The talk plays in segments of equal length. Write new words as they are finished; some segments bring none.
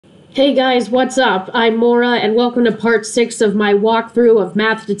Hey guys, what's up? I'm Maura, and welcome to part 6 of my walkthrough of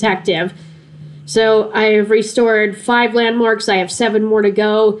Math Detective. So, I have restored 5 landmarks, I have 7 more to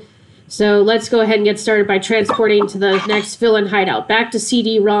go. So, let's go ahead and get started by transporting to the next villain hideout. Back to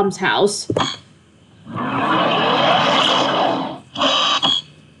CD-ROM's house.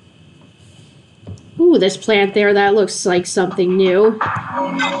 Ooh, this plant there, that looks like something new.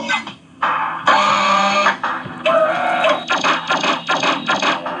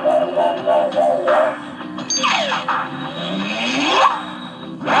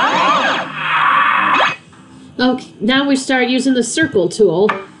 Okay, now we start using the circle tool.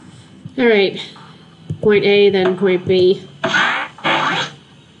 Alright, point A, then point B.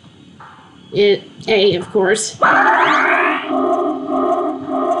 A, of course.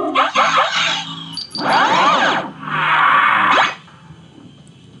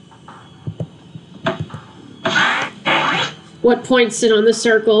 What points sit on the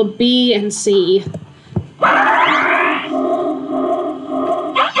circle? B and C.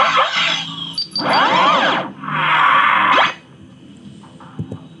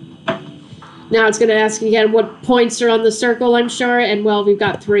 Now it's going to ask again what points are on the circle, I'm sure, and well, we've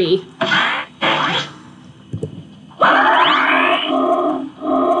got 3.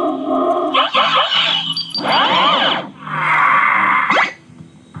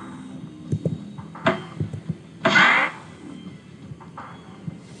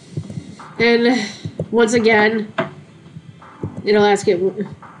 And once again, it'll ask it.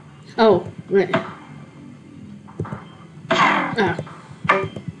 Oh, right. Ah.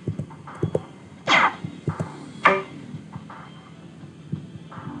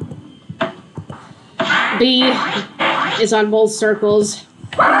 B is on both circles.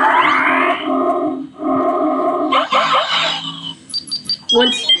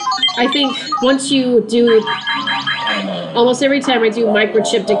 Once you do, almost every time I do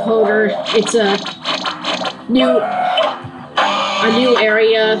microchip decoder, it's a new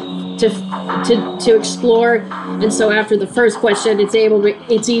area to explore, and so after the first question,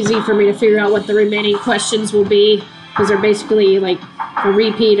 it's easy for me to figure out what the remaining questions will be, because they're basically like a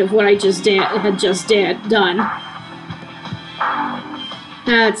repeat of what I had just done.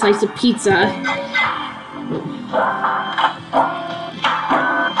 It's a slice of pizza.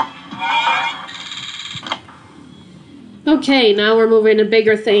 Okay, now we're moving to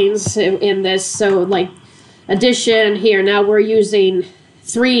bigger things in this. So, like addition here. Now we're using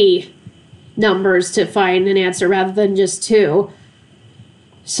 3 numbers to find an answer rather than just 2.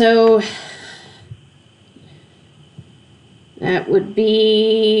 So that would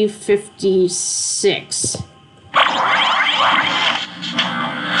be 56.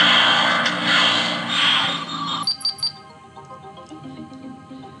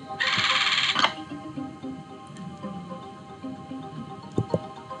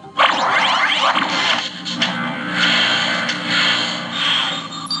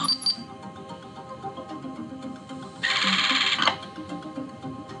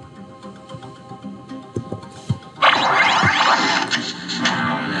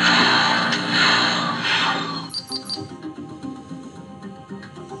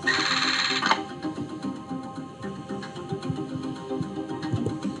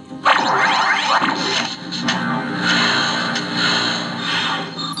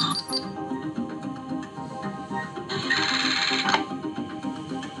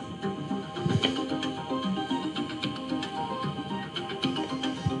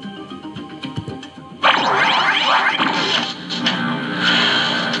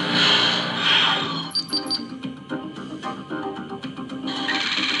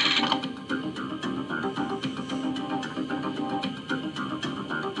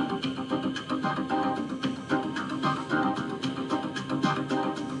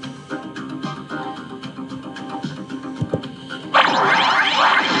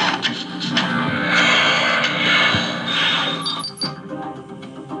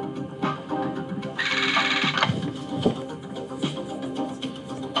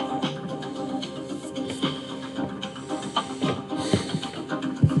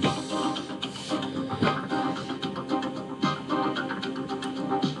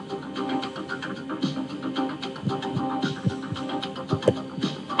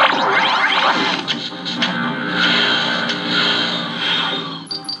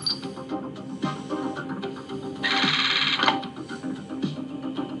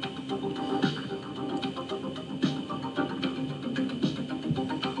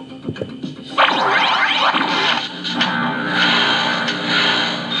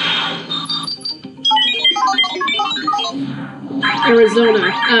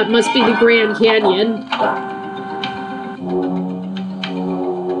 Arizona. Must be the Grand Canyon.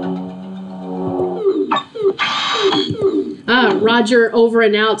 Roger Over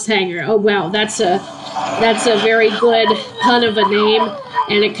and Out's hangar. Oh wow, that's a very good pun of a name,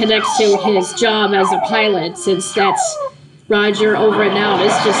 and it connects to his job as a pilot, since that's Roger Over and Out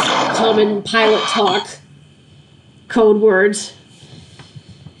is just common pilot talk, code words.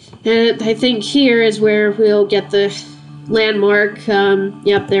 And I think here is where we'll get the landmark.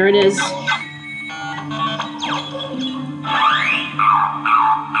 Yep, there it is.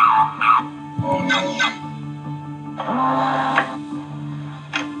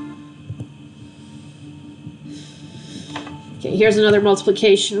 Okay, here's another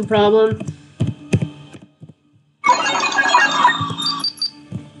multiplication problem.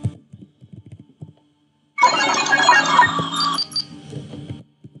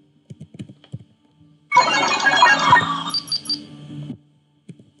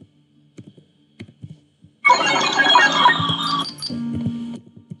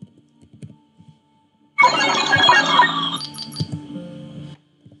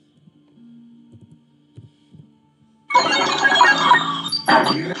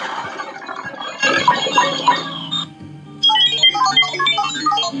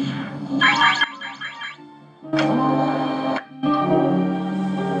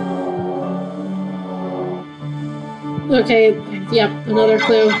 Okay, yep, another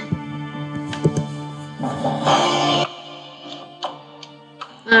clue.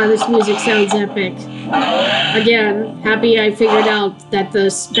 This music sounds epic. Again, happy I figured out that the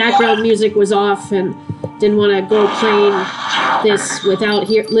background music was off and didn't want to go playing this without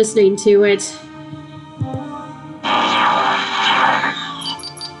listening to it.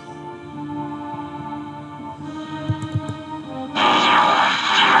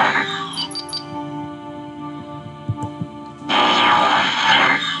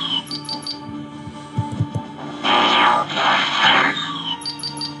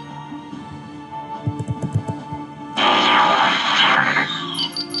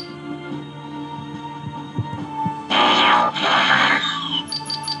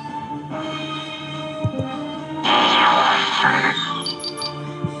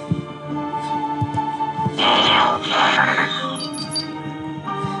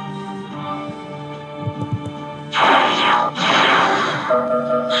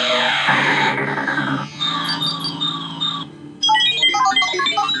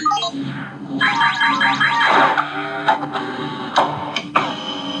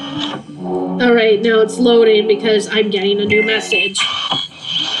 Alright, now it's loading because I'm getting a new message. 9,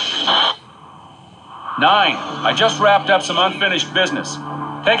 I just wrapped up some unfinished business.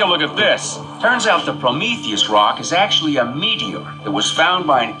 Take a look at this. Turns out the Prometheus rock is actually a meteor that was found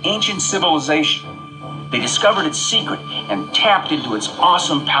by an ancient civilization. They discovered its secret and tapped into its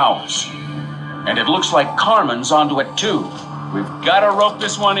awesome powers. And it looks like Carmen's onto it too. We've got to rope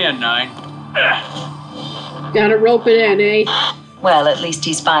this one in, 9. Gotta rope it in, eh? Well, at least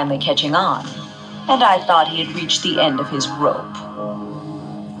he's finally catching on. And I thought he had reached the end of his rope.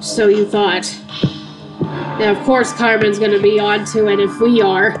 So you thought. Now, of course, Carmen's gonna be onto it if we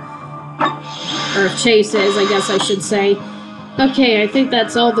are. Or if Chase is, I guess I should say. Okay, I think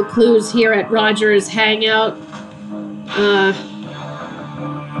that's all the clues here at Roger's hangout.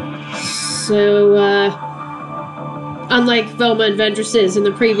 Unlike Velma and Vendres's in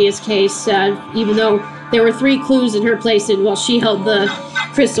the previous case, even though there were 3 clues in her place, and while she held the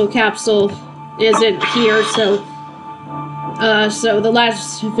crystal capsule, isn't here, so the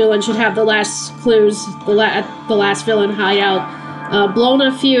last villain should have the last clues, the last villain hideout. Blown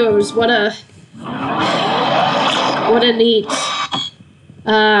a fuse, what a neat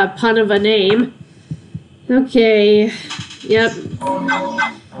pun of a name. Okay, yep.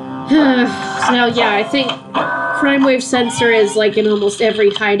 So yeah, I think crime wave sensor is like in almost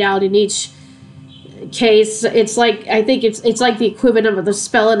every hideout in each case. It's like, I think it's like the equivalent of the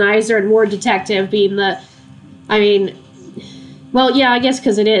Spellenizer and Ward Detective being the, well, yeah, I guess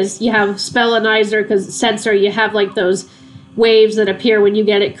because it is. You have Spellenizer, because sensor, you have like those waves that appear when you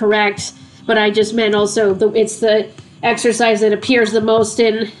get it correct. But I just meant also, it's the exercise that appears the most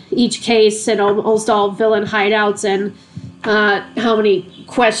in each case in almost all villain hideouts, and how many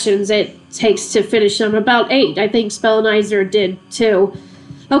questions it takes to finish them. About 8. I think Spellenizer did too.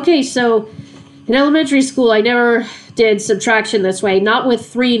 Okay, so in elementary school, I never did subtraction this way. Not with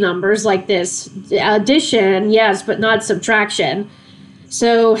 3 numbers like this. Addition, yes, but not subtraction.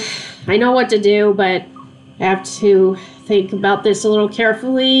 So I know what to do, but I have to think about this a little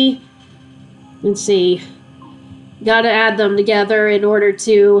carefully. Let's see. Gotta add them together in order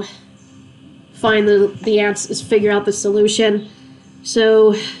to find the answers, figure out the solution.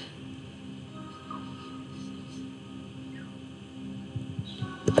 So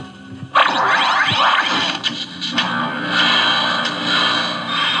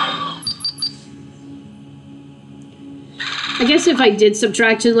guess if I did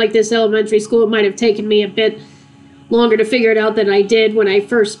subtraction like this elementary school, it might have taken me a bit longer to figure it out than I did when I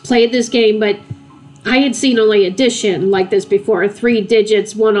first played this game, but I had seen only addition like this before. 3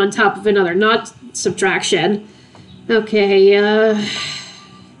 digits, one on top of another, not subtraction. Okay,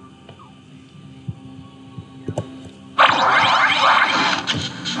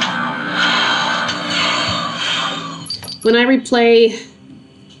 when I replay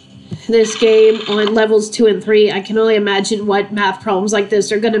this game on levels 2 and 3, I can only imagine what math problems like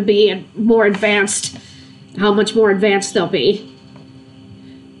this are going to be and more advanced, how much more advanced they'll be.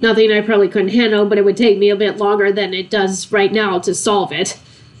 Nothing I probably couldn't handle, but it would take me a bit longer than it does right now to solve it.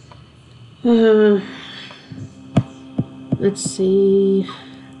 Let's see.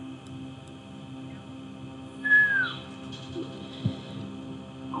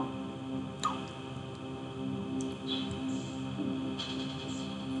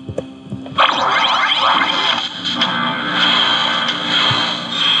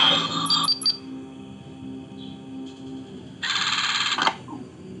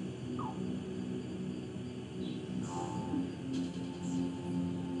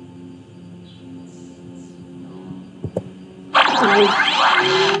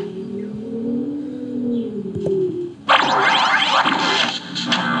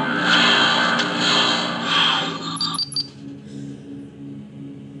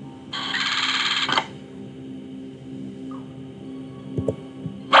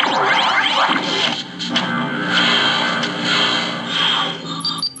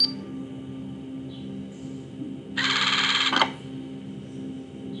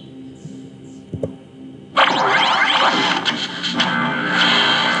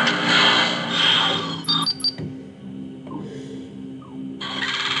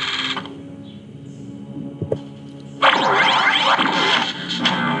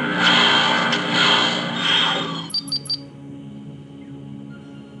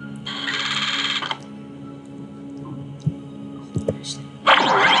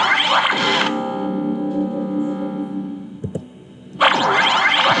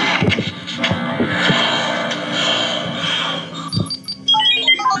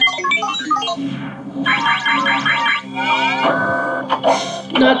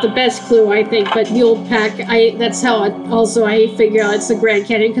 Not the best clue, I think, but Mule Pack, that's how I figure out it's the Grand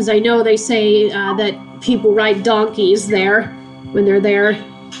Canyon, because I know they say that people ride donkeys there when they're there.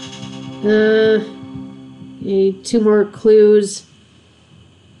 Okay, 2 more clues.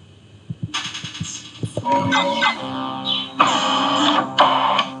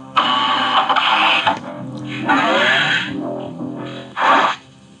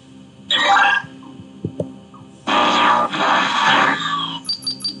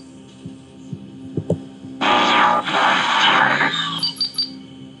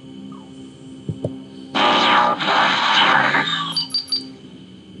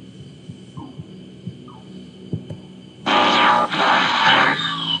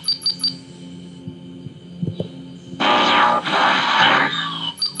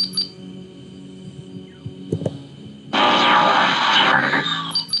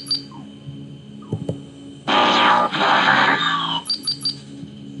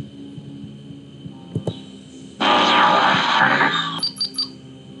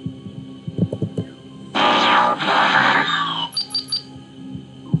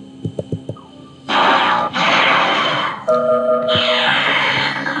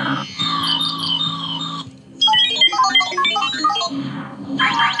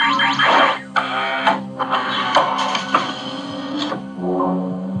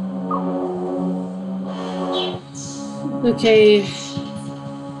 Okay,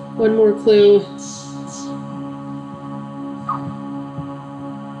 1 more clue.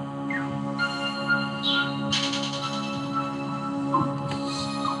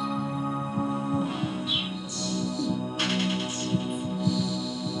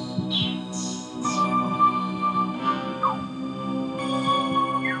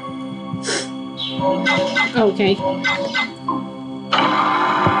 Okay.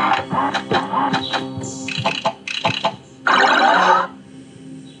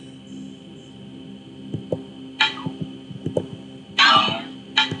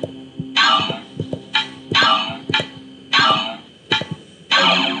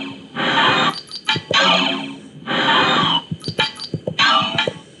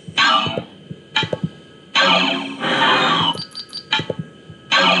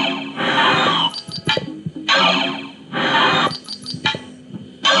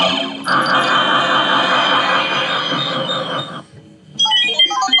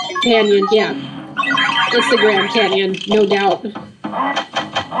 Canyon, yeah. It's the Grand Canyon, no doubt.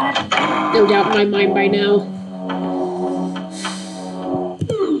 No doubt in my mind by now.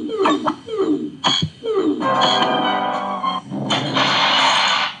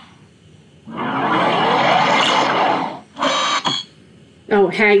 Oh,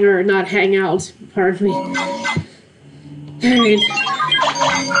 hangar, not hangout. Pardon me. Alright.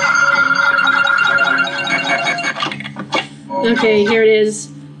 Okay, here it is.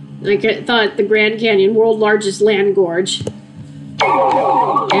 Like I thought, the Grand Canyon, world largest land gorge.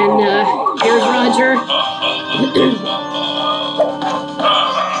 And here's Roger.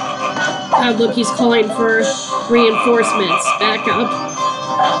 Oh, look, he's calling for reinforcements. Back up.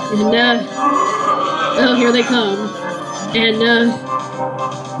 And oh, here they come. And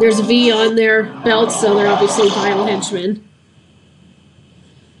there's a V on their belts, so they're obviously vile henchmen.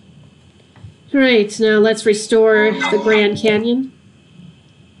 Alright, now let's restore the Grand Canyon.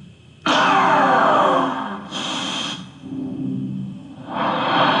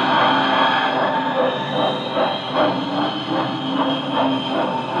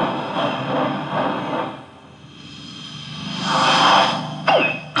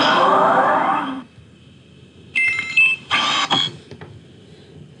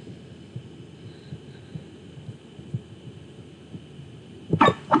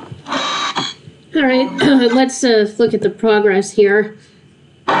 Alright, let's look at the progress here.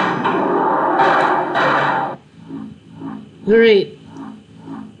 Alright.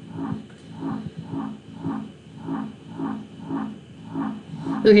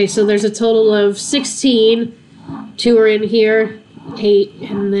 Okay, so there's a total of 16. 2 are in here, 8,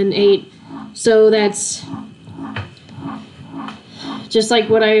 and then 8. So that's just like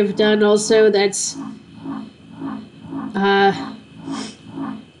what I've done also. That's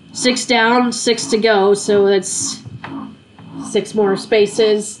 6 down, 6 to go, so that's 6 more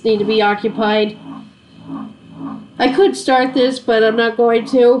spaces need to be occupied. I could start this, but I'm not going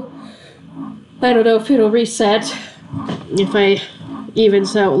to. I don't know if it'll reset. If I even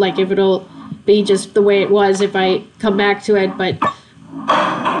so, like if it'll be just the way it was if I come back to it, but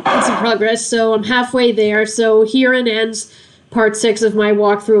it's in progress, so I'm halfway there. So herein ends part 6 of my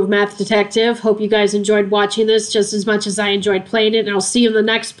walkthrough of Math Detective. Hope you guys enjoyed watching this just as much as I enjoyed playing it, and I'll see you in the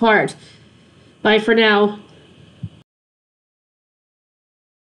next part. Bye for now.